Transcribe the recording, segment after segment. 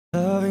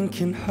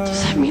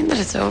Does that mean that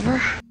it's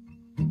over?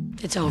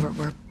 It's over.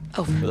 We're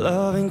over.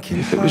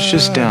 If it was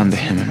just down to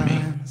him and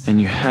me,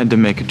 and you had to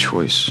make a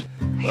choice.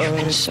 You've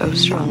been so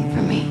strong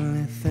for me.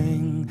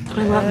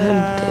 I love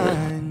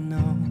him,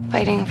 David.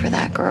 Fighting for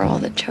that girl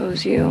that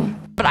chose you.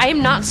 But I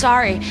am not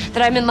sorry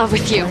that I'm in love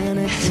with you.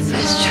 It's the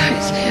best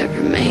choice I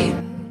ever made.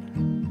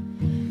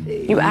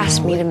 You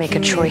asked me to make a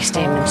choice,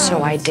 Damon,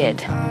 so I did.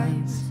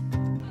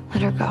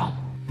 Let her go.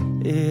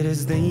 It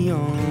is the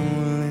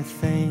only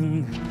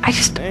thing. I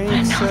just want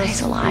to know that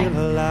he's alive.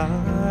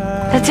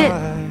 That's it.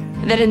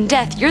 That in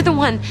death, you're the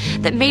one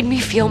that made me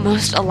feel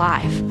most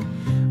alive.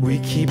 We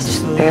keep it's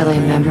just barely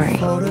a memory.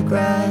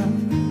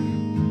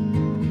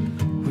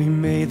 We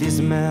made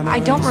these memories I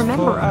don't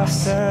remember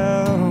us.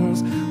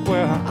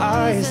 Where our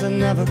eyes are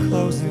never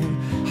closing,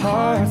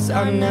 hearts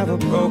are never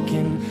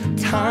broken,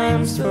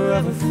 time's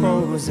forever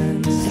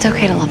frozen. It's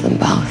okay to love them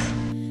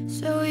both.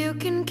 So you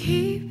can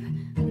keep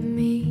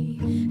me.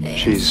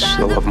 She's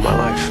the love of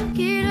my life.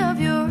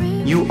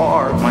 You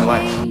are my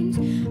life.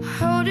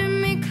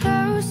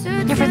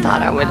 I never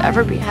thought I would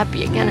ever be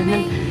happy again, and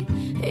then...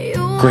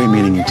 Great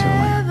meeting you too,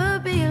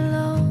 Elena.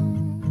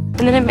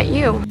 And then I met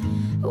you.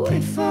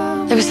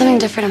 There was something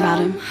different about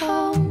him.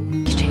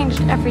 He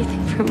changed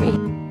everything for me.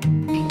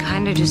 He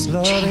kind of just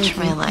changed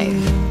my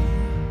life.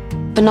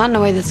 But not in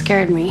a way that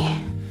scared me.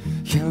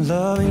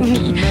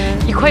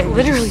 You quite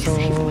literally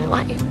saved my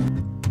life.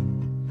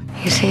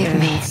 You saved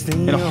me.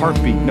 In a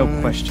heartbeat, no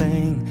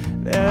question.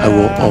 I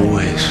will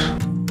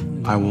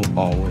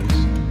always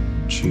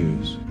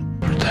choose to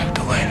protect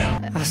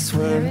Delena. I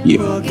swear You.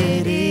 will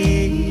get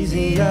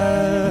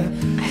easier.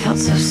 I felt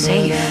so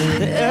safe.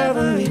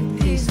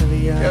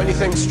 The only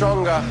thing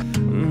stronger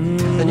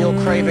than your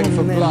craving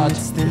for blood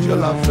is your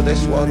love for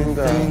this one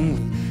girl.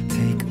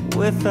 Take it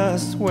with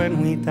us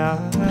when we die.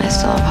 I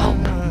still have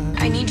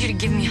hope. I need you to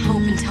give me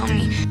hope and tell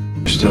me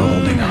You're still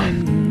holding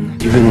on.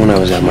 Even when I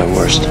was at my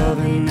worst.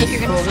 that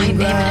you're gonna find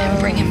Damon and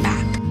bring him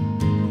back.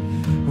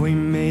 We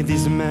made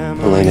these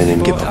memories. Elena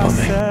didn't give up on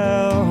me.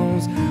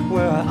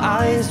 Where our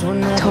eyes were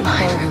never Don't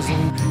hide from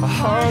closing, our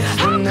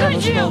hearts were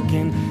never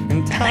broken,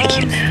 and like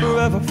you time's now.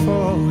 forever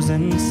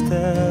frozen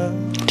still.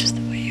 Just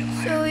the way you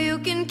are. So you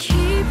can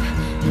keep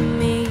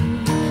me.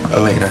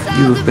 Elena,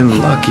 you have been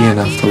lucky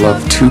enough to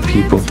love two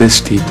people this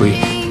deeply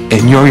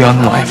in your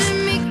young life.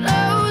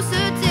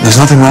 There's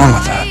nothing wrong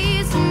with that.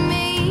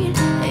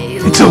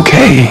 It's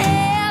okay.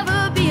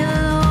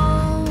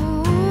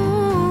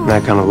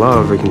 That kind of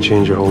love, it can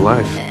change your whole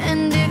life.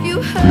 And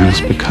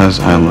it's because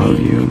I love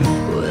you.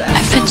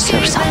 I've been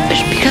so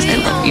selfish because I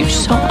love you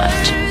so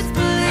much.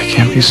 I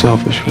can't be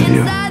selfish with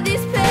you.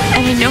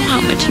 And I know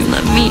how much you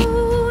love me.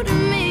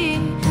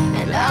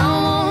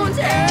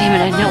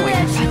 Damon, I know what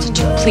you're about to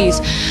do. Please,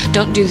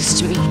 don't do this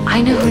to me.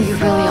 I know who you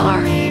really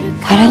are.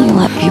 Why don't you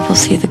let people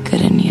see the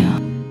good in you?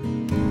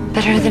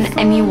 Better than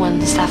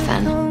anyone,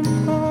 Stefan.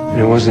 And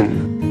it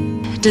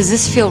wasn't Does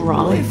this feel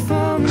wrong?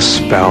 a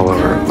spell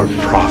or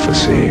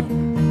prophecy.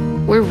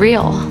 We're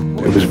real.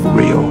 It was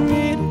real.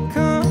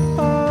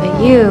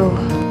 But you,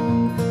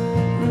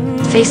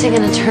 facing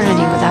an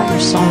eternity without your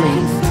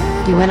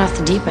soulmate, you went off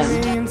the deep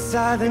end.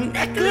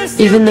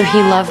 Even though he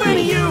loved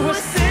me,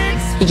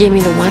 he gave me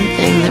the one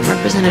thing that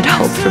represented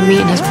hope for me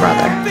and his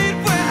brother.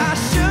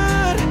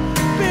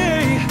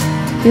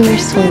 We were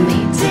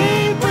soulmates.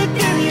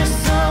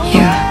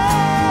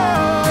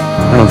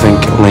 I don't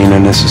think Elena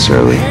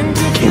necessarily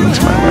came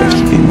into my life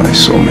to be my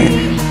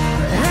soulmate.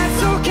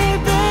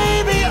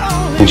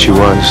 And she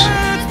was.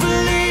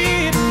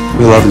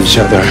 We loved each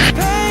other.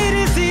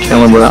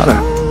 Can't live without her.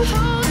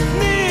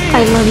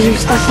 I love you,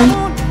 Stefan.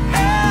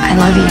 I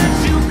love you,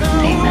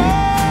 Damon.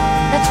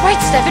 That's right,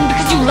 Stefan,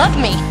 because you love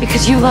me.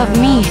 Because you love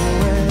me.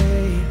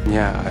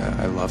 Yeah,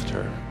 I loved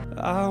her.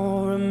 I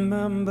will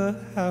remember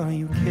how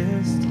you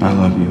kissed I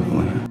love you,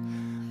 Elena.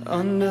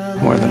 under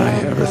More than I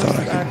ever thought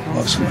I could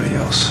love somebody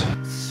else.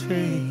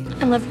 street.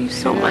 I love you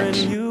so much.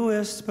 You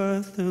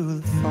whisper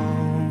through the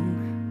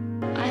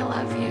phone. I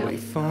love you. Wait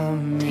for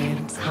me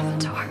Damon to come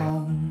Salvatore.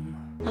 home.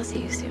 I'll see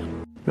you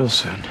soon. Real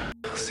soon.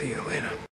 I'll see you, Elena.